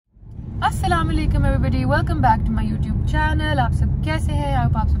अस्सलाम वालेकुम everybody, welcome back to my YouTube channel. आप सब कैसे हैं?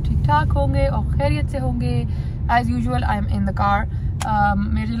 आप सब ठीक ठाक होंगे और खैरियत से होंगे। As usual I am in the car.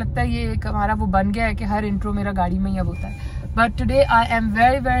 मुझे लगता है ये एक हमारा वो बन गया है कि हर इंट्रो मेरा गाड़ी में ही अब होता है। But today I am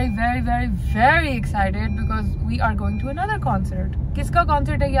very very very very very excited because we are going to another concert. किसका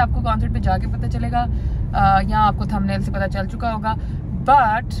कॉन्सर्ट है ये आपको कॉन्सर्ट पे जाके पता चलेगा, यहाँ आपको थंबनेल से पता चल चुका होगा।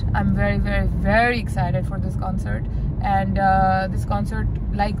 But I'm very very very excited for this concert and this concert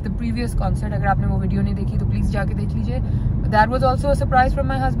like the previous concert, अगर आपने वो वीडियो नहीं देखी तो प्लीज़ जाके देख लीजिए। That was also a surprise from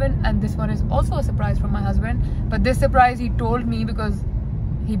my husband and this one is also a surprise from my husband, but this surprise he told me because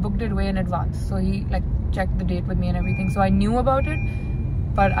he booked it way in advance, so he like checked the date with me and everything, so I knew about it,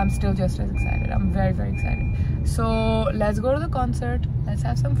 but I'm still just as excited. I'm very very excited. So let's go to the concert,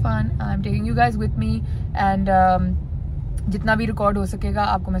 let's have some fun. I'm taking you guys with me and जितना भी record हो सकेगा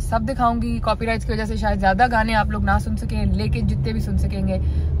आपको मैं सब दिखाऊंगी। Copyrights की वजह से शायद ज़्यादा गाने आप लोग ना सुन सकें, लेकिन जितने भी सुन सकेंगे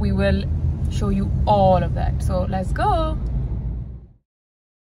we will show you all of that. So let's go.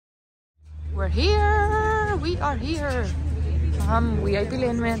 We are here. हम वीआईपी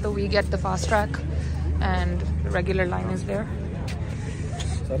लेन में हैं तो we get the fast track and regular line is there.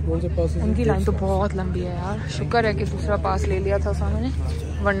 उनकी लाइन तो बहुत लंबी है यार, शुक्र है कि दूसरा पास ले लिया था सामने,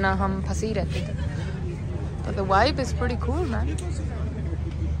 वरना हम फंसे ही रहते थे। But the vibe is pretty cool, man.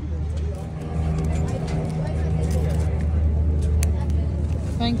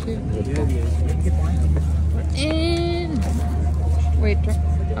 Thank you. We're in. Wait.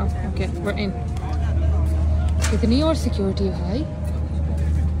 Oh, okay. We're in. Kitni और security है भाई?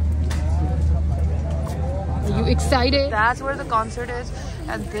 Are you excited? That's where the concert is,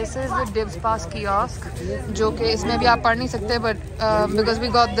 and this is the Dibs Pass kiosk. जो कि इसमें भी आप पढ़ नहीं सकते, but because we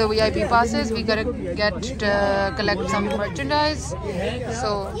got the VIP passes, we gotta collect some merchandise. So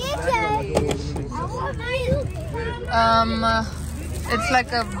it's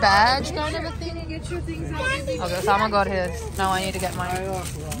like a badge kind of a thing. Okay, Osama got his. Now I need to get mine.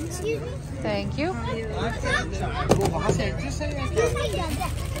 Thank you.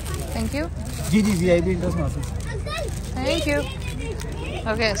 Thank you. VIP international. Thank you.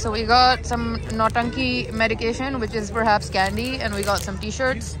 Okay, so we got some Nautanki medication, which is perhaps candy, and we got some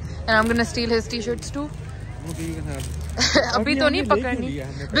t-shirts, and I'm gonna steal his t-shirts too. Okay, you can have. Abhi to nahi pakadni,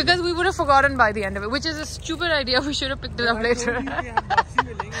 because we would have forgotten by the end of it, which is a stupid idea. We should have picked it up later.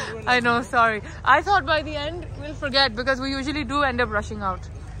 I know, sorry. I thought by the end we'll forget because we usually do end up rushing out.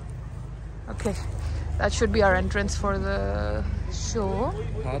 Okay, that should be our entrance for the show.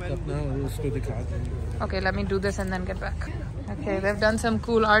 Okay, let me do this and then get back. Okay, they've done some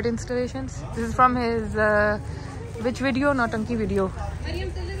cool art installations. This is from his which video? Nautanki video.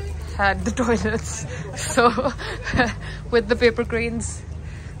 Had the toilets, so with the paper cranes.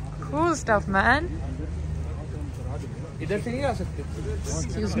 Cool stuff, man.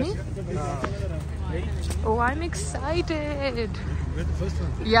 Excuse me. Oh, I'm excited.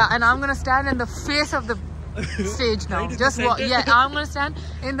 Yeah, and I'm gonna stand in the face of the stage now. Just walk. Yeah, I'm gonna stand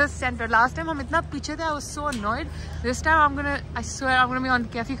in the center. Last time I'm itna piche the, I was so annoyed. This time I swear I'm gonna be on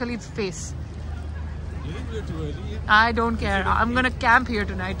KAIFI Khalil's face. I don't care. I'm gonna camp here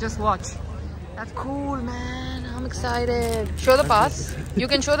tonight. Just watch. That's cool, man. I'm excited. Show the pass. You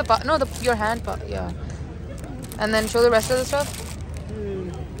can show the pass. No, your hand pass. Yeah. And then show the rest of the stuff.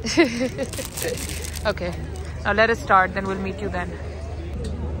 Okay. Now let us start. Then we'll meet you then.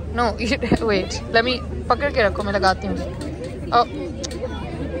 No, wait. Let me पकड़ के रखो, मैं लगाती हूँ. Oh.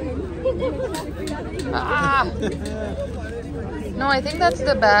 Ah. No, I think that's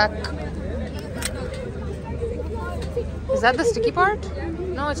the back. Is that the sticky part?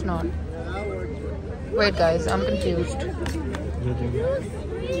 No, it's not. Wait, guys, I'm confused.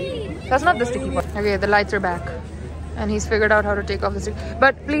 That's not the sticky part. Okay, the lights are back, and he's figured out how to take off the stick.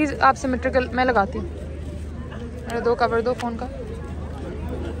 But please, आप symmetrical. मैं लगाती हूँ. मेरे दो cover दो phone का.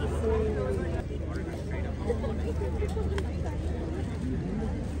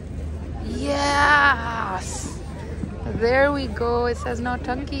 Yes, there we go. It says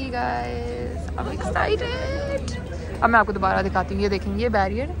Nautanki, guys. I'm excited. अब मैं आपको दोबारा दिखाती हूँ। ये देखेंगे, ये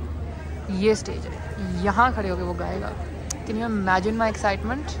बैरियर, ये स्टेज है, यहाँ खड़े होके वो गाएगा। Can you imagine my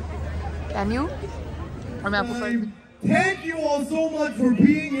excitement? Can you? और मैं आपको Thank you all so much for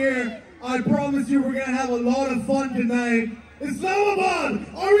being here. I promise you we're gonna have a lot of fun tonight. Islamabad,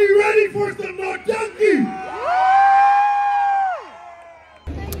 are we ready for some Nautanki?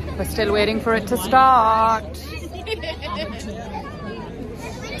 We're still waiting for it to start.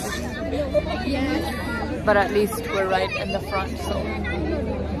 But at least we're right in the front, so.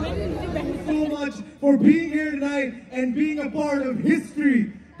 So much for being here tonight and being a part of history.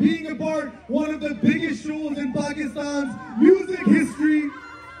 Being a part one of the biggest shows in Pakistan's music history.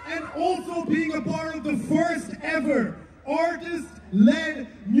 And also being a part of the first ever artist-led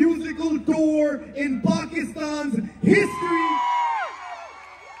musical tour in Pakistan's history.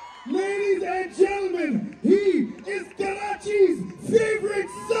 Ladies and gentlemen, he is Karachi's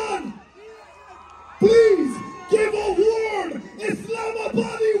favorite son. Please give a warm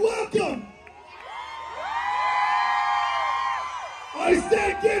Islamabadi welcome. I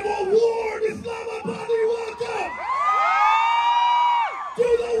said give a warm Islamabadi welcome to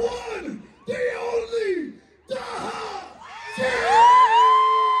the one, the only, Taha.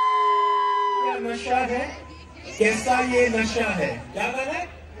 क्या नशा है, कैसा ये नशा है, क्या गाना है?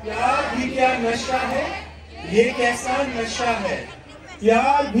 प्यार भी क्या नशा है, ये कैसा नशा है,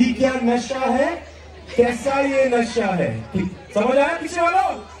 प्यार भी क्या नशा है, कैसा ये नशा है। ठीक, समझ आया पीछे वालों?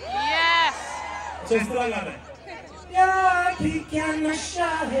 Yes. अच्छा इस तरह गाना है। प्यार भी क्या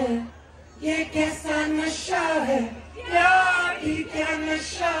नशा है, ये कैसा नशा है, प्यार भी क्या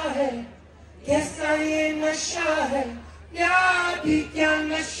नशा है, कैसा ये नशा है, प्यार भी क्या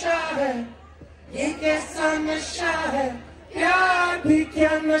नशा है, ये कैसा नशा है, प्यार भी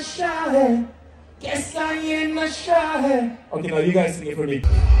क्या नशा है, कैसा ये नशा है। Okay, now you guys sing it for me.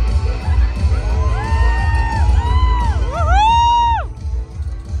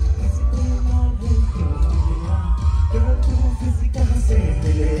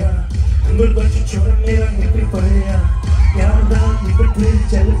 गुरबत छोड़ मेरा निकल पड़ेगा, यार रात निकल फिर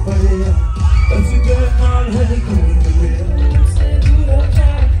चल पड़ेगा, अब से नाल है घूम मेरा, से दूर हो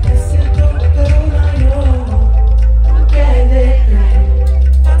जाए ऐसे तो करो ना यो, कह दे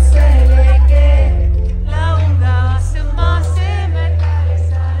हमसे लेके लाऊंगा आसमां से मैं तारे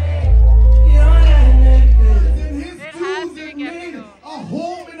सारे, यो रहने made a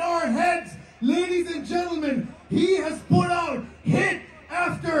home in our heads. Ladies and gentlemen, he has put out hit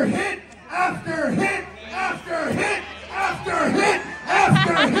after hit after hit after hit after hit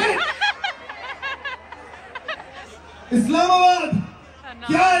after hit. Islamabad,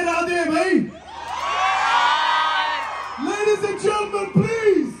 क्या इरादे हैं भाई? Ladies and gentlemen,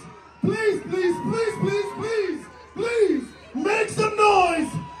 please, please, please, please, please, please, please, make some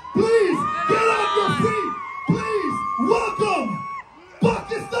noise. Please, get on your feet. Please, welcome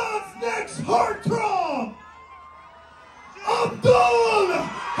Pakistan's next heartthrob, Abdul Hanan.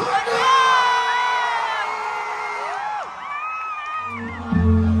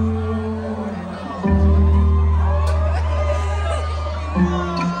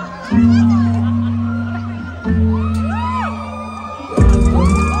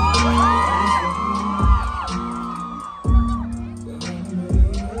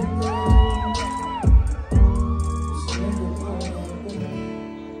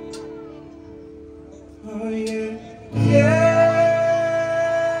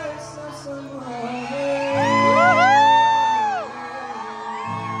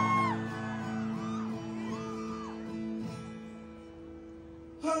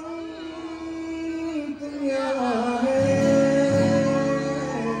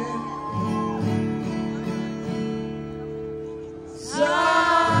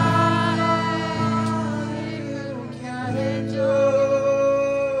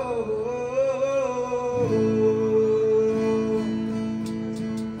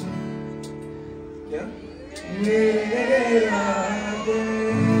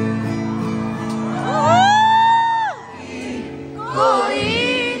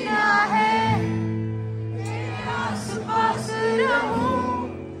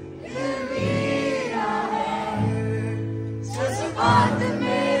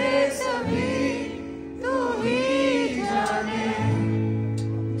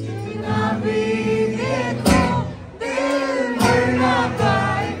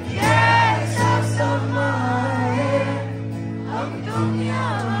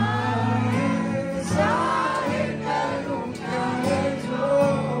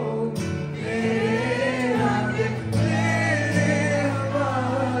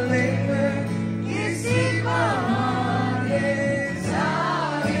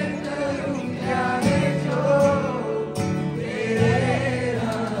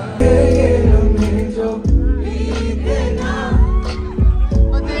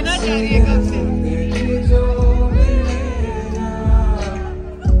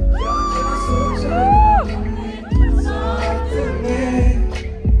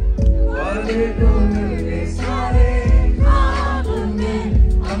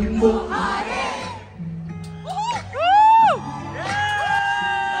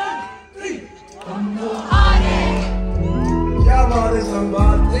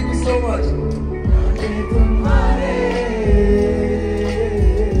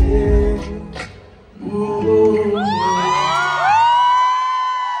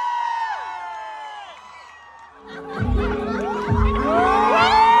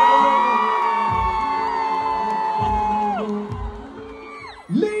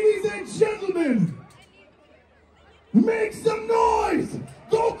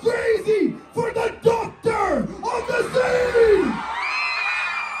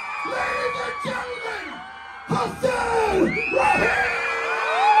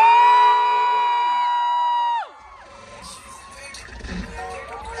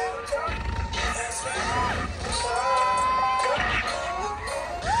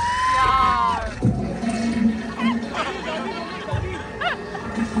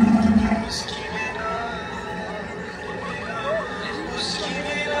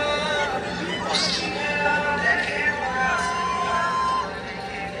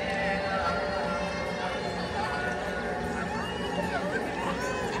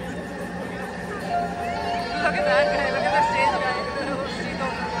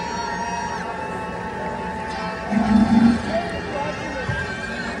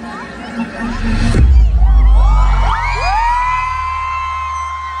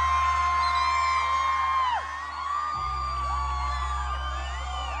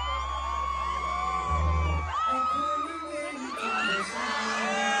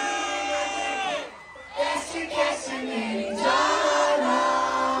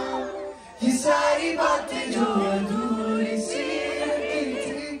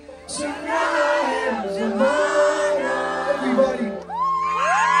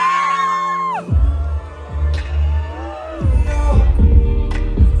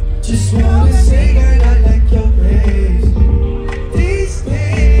 Just wanna say that I like your ways. These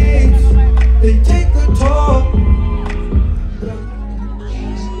things, they take a toll.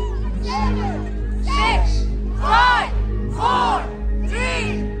 6, 5, 4,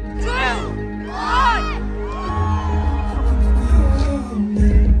 3, 2, 1.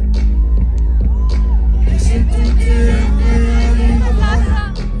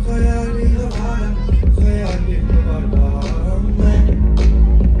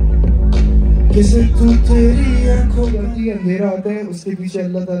 किसे तू तेरी आंखों बंदी अंधेरा आता है उसके पीछे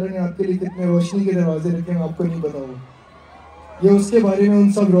अल्लाह ताला ने आपके लिए कितने रोशनी के दरवाजे रखे हैं आपको नहीं पता हो ये उसके बारे में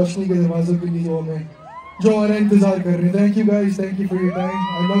उन सब रोशनी के दरवाजों के लिए जो आ रहा है इंतजार कर रहे हैं thank you guys thank you for your time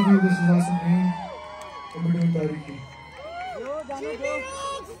I love you this is Haasan रहीम बड़ी तारीफ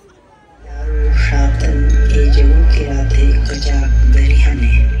Şartın gecewu kirate kaçak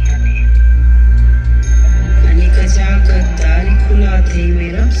berihane Ani kaçak dari khula the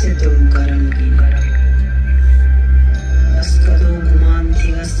mera se tum karangi Bas kado guman thi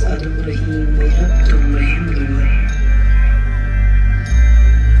bas adu rahim mera tum rahim gini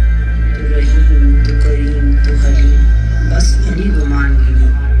Tu rahim tu kareem tu khalil bas ani guman gini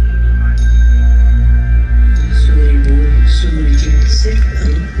Suri bol suri jit sirf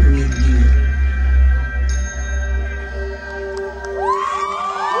ani umid gini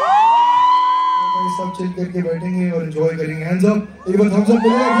सब chill करके बैठेंगे और enjoy करेंगे hands up एक बार Thums up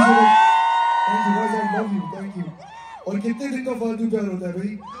बोलिए thank you guys I love you thank you और कितने दिन का फालतू प्यार होता है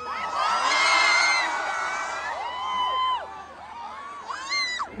भाई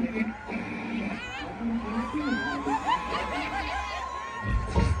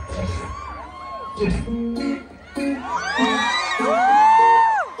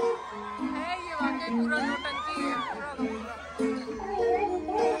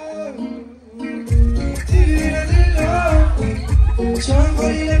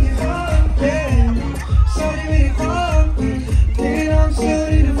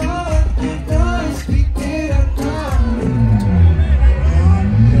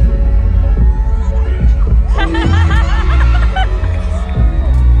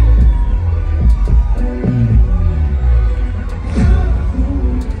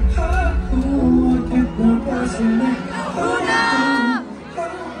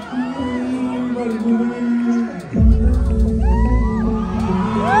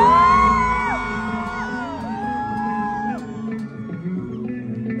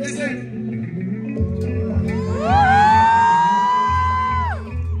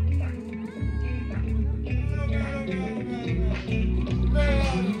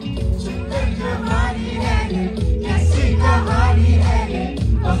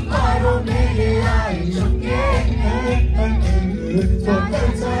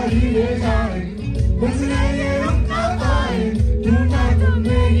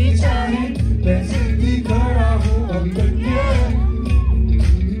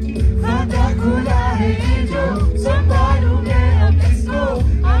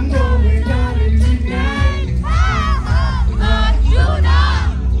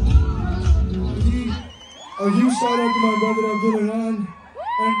A huge shout out to my brother Abdul Iran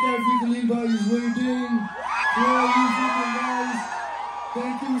and KAIFI Khalil is waiting. Yeah, you freaking guys.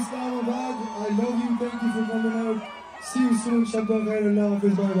 Thank you, Islamabad. I love you. Thank you for coming out. See you soon. Shabba khair. Allah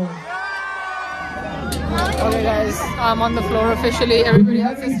hafiz. Bye bye. Okay guys, I'm on the floor officially. Everybody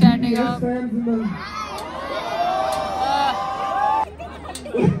else is standing up.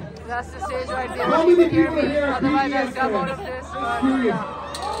 That's the stage right there. You can hear me. Otherwise I'll come out of this.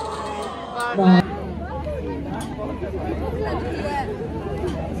 But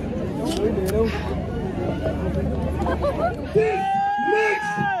this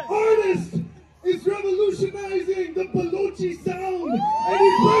next artist is revolutionizing the Balochi sound and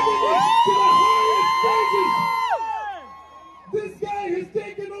he's bringing it to the highest stages. This guy has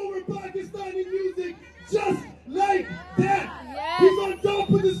taken over Pakistani music just like that. He's on top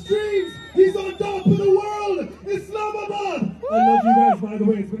of the streams. He's on top of the world. Islamabad. I love you guys, by the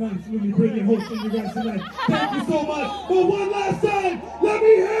way. It's been absolutely brilliant hosting you guys tonight. Thank you so much. But one last time, let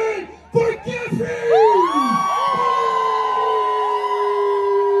me hear it for KAIFI.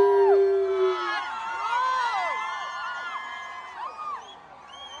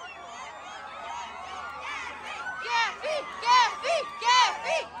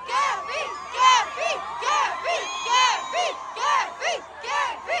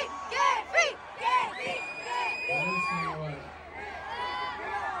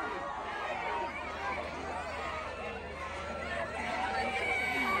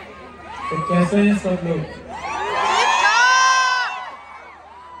 तो कैसे हैं सब लोग?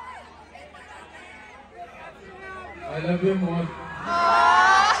 I love you more.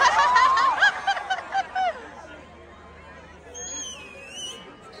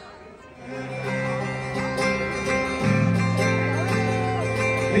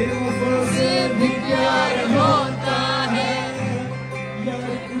 से भी प्यार होता है, यार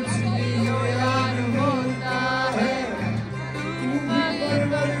कुछ नहीं हो यार होता है। तू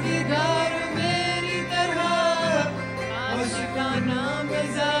परवरदिगार मेरी तरह आशिकाना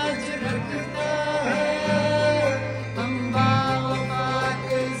मिजाज रखता है। हम बात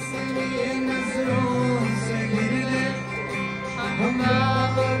इसलिए नजरों से गिरे, हम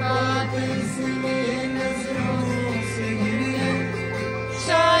बात इसलिए नजरों से गिरे।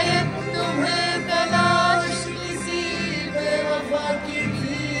 शायद तुम्हें तलाश किसी बेवफा की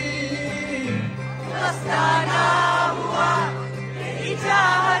थी, फसाना हुआ तेरी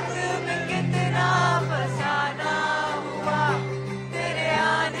चाहत में कितना फसाना हुआ। तेरे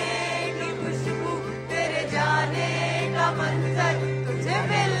आने की खुशबू, तेरे जाने का मंजर, तुझे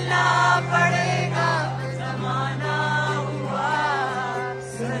मिलना पड़ेगा जमाना हुआ।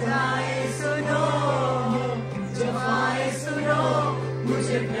 सजाएं सुनो, जमाएं सुनो,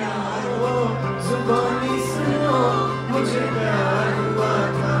 मुझे प्यार हो, जुबानी सुनो, मुझे प्यार हुआ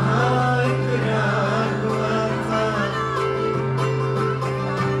था, इकरार हुआ था।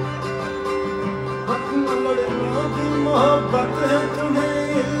 अपना लड़कों की मोहब्बत है तुम्हें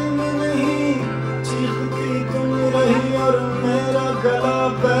इल्म नहीं, चीखती तुम रही और मेरा गला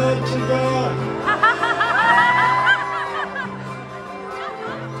बैठ गया।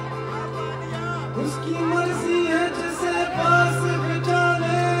 उसकी मर्जी है जिसे पास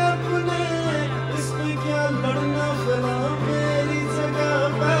बिठाने अपने, इसमें क्या लड़ना फिरा मेरी जगह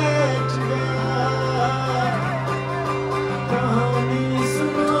बैठ गया। कहानी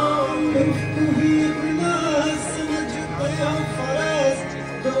सुनो, तू भी अपना समझते हो फर्ज,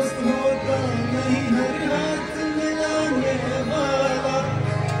 दोस्त होता नहीं हर हाथ मिलाने वाला,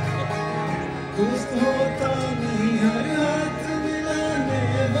 दोस्त होता नहीं हर हाथ मिलाने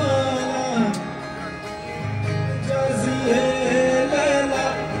वाला। लैला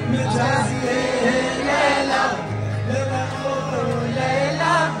लैला लैला ओ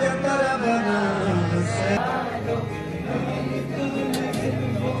लैला तेरा बना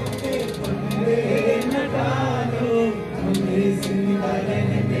न डालो, हमें जिंदा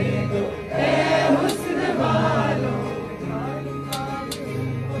रहने दो ऐ हुस्न वालो।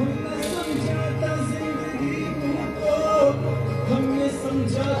 हमने समझा था जिंदगी तुमको, हमने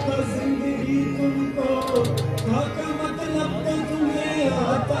समझा था जिंदगी तुमको, का मतलब तो तुम्हें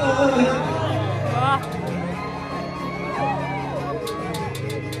आता है।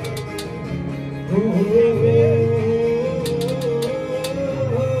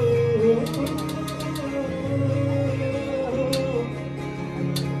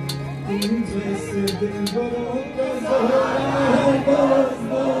 तुम जैसे दिलबरों का ज़ोहरा है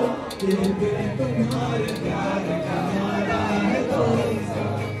दोस्तों, ये दिल तुम्हारे प्यार का मारा है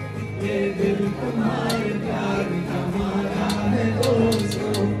दोस्तों, ये दिल तुम्हारे प्यार का मारा है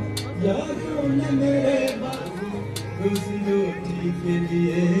दोस्तों। यारों ने मेरे बाबू रोजी रोटी के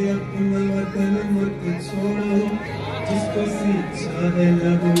लिए अपना वतन मत छोड़ो, जिसको सींचा है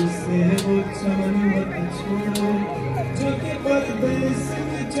लबों से वो चमन मत छोड़ो। जो कि परदेस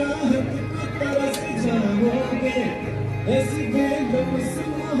में चाहत को तरस जाओगे, ऐसी बेलौस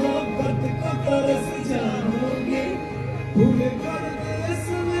मोहब्बत को तरस जाओगे। भूले परदेस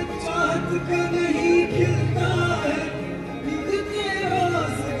में चाहत का नहीं खिलता है, इनके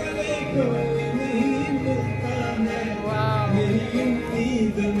रास गले कोई नहीं मिलता है। मेरी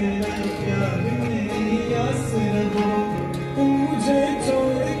उम्मीद मेरा प्यार मेरी आस रहो, तुम मुझे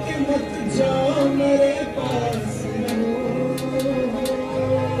छोड़ के मत जाओ मेरे पास रहो।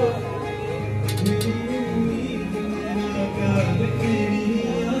 मेरी उम्मीद मेरा प्यार मेरी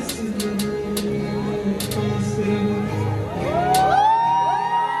आस रहो, पास रहो।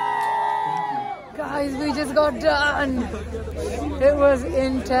 Guys, we just got done. It was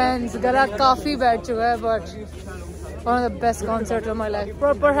intense. गला काफी बैठ चुका है, but one of the best concerts of my life,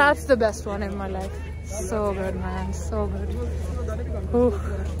 perhaps the best one in my life. So good, man, so good. Ooh,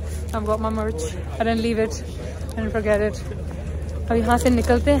 I've got my merch. I didn't leave it, I didn't forget it. अब यहाँ से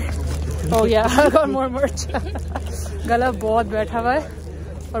निकलते हैं. Oh yeah, I got more merch. गला बहुत बैठा हुआ है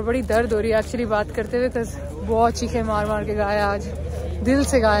और बड़ी दर्द हो रही है एक्चुअली बात करते हुए, because बहुत चीखे मार मार के गाया आज, दिल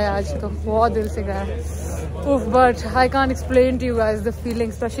से गाया आज, तो बहुत दिल से गाया. Oof, but I can't explain to you guys the feeling,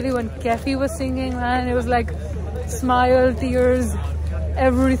 especially when KAIFI was singing, man. It was like smile, tears,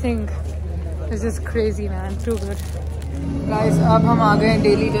 everything. It's just crazy, man. Too good. Guys अब हम आ गए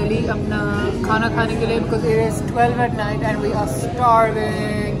डेली अपना खाना खाने के लिए because it is 12 at night and we are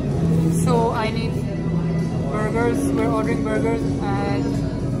starving. So I need burgers. We're ordering burgers and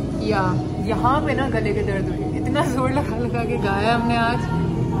यहाँ पे ना गले के दर्द हुई, इतना जोर लगा के गाया हमने आज,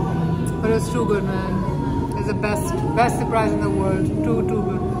 but it's too good man. It's the best surprise in the world. Too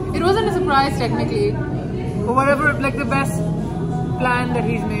good. It wasn't a surprise technically, but whatever, like the best plan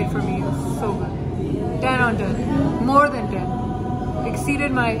that he's made for me. It was so good. 10 on 10, more than 10,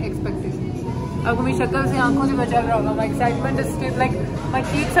 exceeded my expectations. आपको मेरी शक्ल से आंखों से बचा रहा होगा. My excitement is still like my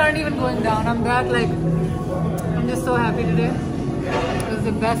cheeks aren't even going down. I'm that like I'm just so happy today. It was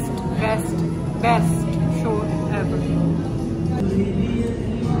the best show ever.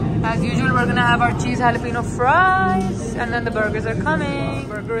 As usual, we're gonna have our cheese jalapeno fries, and then the burgers are coming.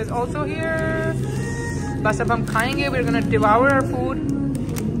 Burger is also here. बस अब हम खाएंगे. We're gonna devour our food.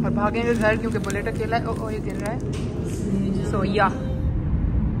 और भागेंगे घर क्योंकि bullet अकेला है. ओ ये गिर रहा है. So yeah.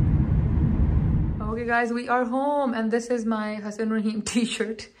 Okay guys, we are home and this is my Hasan Raheem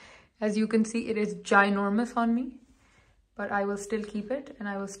t-shirt. As you can see, it is ginormous on me, but I will still keep it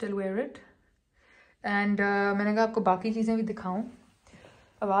and I will still wear it. And मैंने कहा आपको बाकी चीज़ें भी दिखाऊं.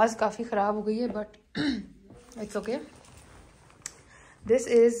 आवाज़ काफ़ी ख़राब हो गई है but it's okay. This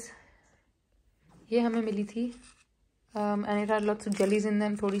is, ये हमें मिली थी. And it had lots of jellies in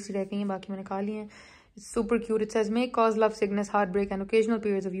them. थोड़ी सी रह गई हैं, बाकी मैंने खा ली हैं. It's super cute. It says may cause love sickness, heartbreak and occasional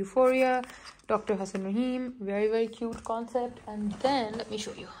periods of euphoria. Dr. Hasan Raheem. Very cute concept. And then let me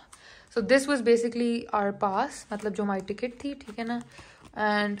show you. So this was basically our pass, मतलब जो हमारी ticket थी, ठीक है ना.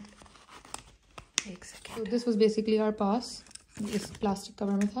 And एक second. So this was basically our pass. इस plastic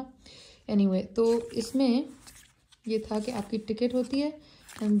cover में था. Anyway, तो इसमें ये था कि आपकी ticket होती है.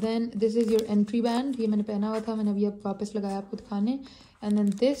 And then this is your entry band. ये मैंने पहना हुआ था, मैंने अभी अब वापस लगाया आपको दिखाने. And then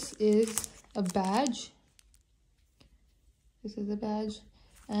this is a badge. This is a badge.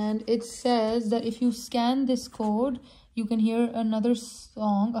 And it says that if you scan this code, you can hear another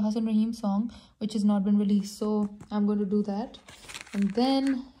song, a Hasan Raheem song, which has not been released. So I'm going to do that. And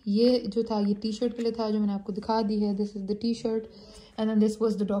then ये जो था ये t-shirt के लिए था जो मैंने आपको दिखा दी है. This is the t-shirt. And then this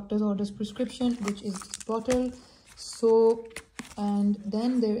was the doctor's orders prescription, which is this bottle. So and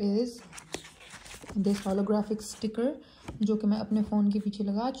then there is this holographic sticker जो कि मैं अपने फ़ोन के पीछे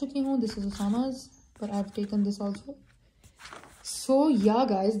लगा चुकी हूँ. This is Osama's, but I've taken this also. So yeah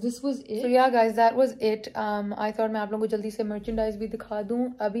guys, this was it. So yeah guys, that was it. I thought मैं आप लोगों को जल्दी से merchandise भी दिखा दूँ.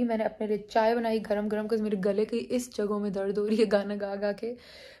 अभी मैंने अपने लिए चाय बनाई गरम क्योंकि मेरे गले की इस जगहों में दर्द हो रही है गाना गा के.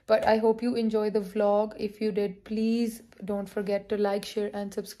 But I hope you enjoy the vlog. If you did, please don't forget to like, share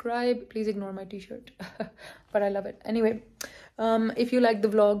and subscribe. Please ignore my t-shirt. But I love it. Anyway, if you like the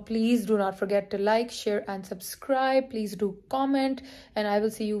vlog, please do not forget to like, share and subscribe. Please do comment. And I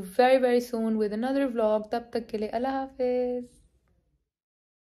will see you very soon with another vlog. Tab tak ke liye Allah Hafiz.